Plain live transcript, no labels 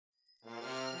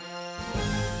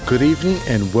Good evening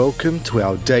and welcome to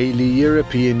our daily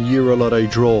European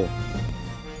EuroLotto draw.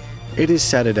 It is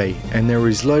Saturday and there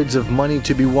is loads of money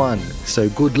to be won, so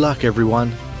good luck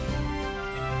everyone.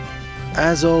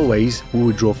 As always, we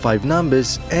will draw 5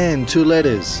 numbers and 2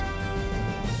 letters.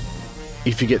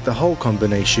 If you get the whole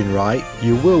combination right,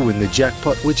 you will win the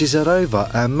jackpot, which is at over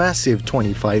a massive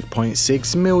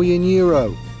 25.6 million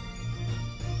euro.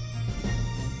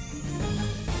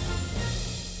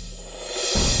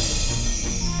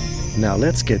 Now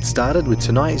let's get started with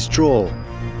tonight's draw.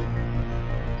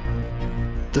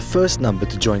 The first number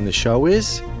to join the show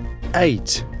is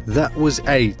 8. That was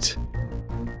 8.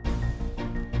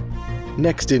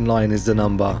 Next in line is the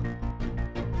number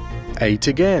 8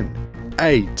 again.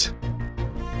 8.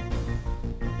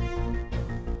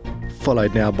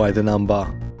 Followed now by the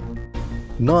number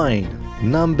 9.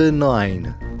 Number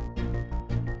 9.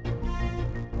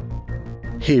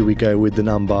 Here we go with the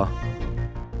number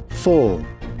 4.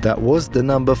 That was the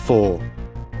number 4.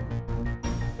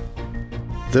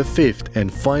 The fifth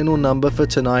and final number for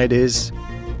tonight is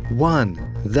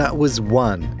 1. That was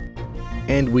 1.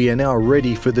 And we are now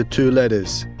ready for the 2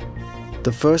 letters.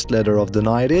 The first letter of the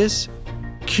night is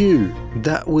Q.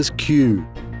 That was Q.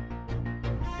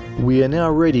 We are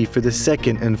now ready for the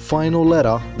second and final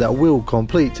letter that will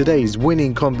complete today's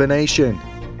winning combination.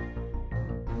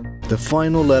 The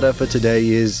final letter for today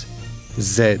is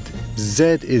Z. Z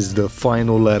is the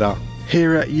final letter.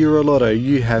 Here at EuroLotto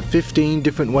you have 15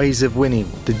 different ways of winning.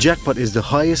 The jackpot is the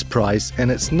highest prize and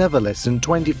it's never less than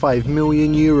 25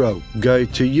 million euro. Go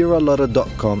to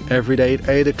EuroLotto.com every day at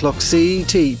 8 o'clock CET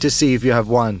to see if you have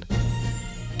won.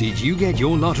 Did you get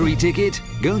your lottery ticket?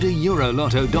 Go to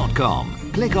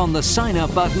EuroLotto.com, click on the sign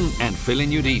up button and fill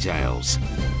in your details.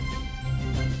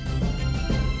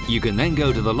 You can then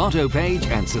go to the lotto page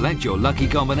and select your lucky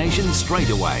combination straight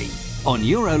away. On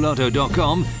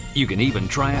EuroLotto.com, you can even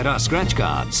try out our scratch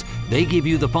cards. They give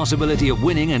you the possibility of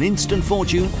winning an instant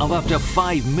fortune of up to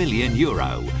 5 million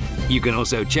euro. You can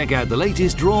also check out the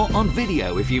latest draw on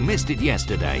video if you missed it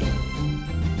yesterday.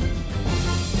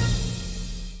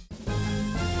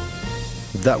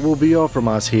 That will be all from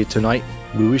us here tonight.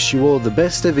 We wish you all the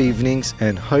best of evenings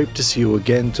and hope to see you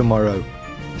again tomorrow.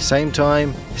 Same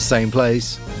time, same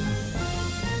place.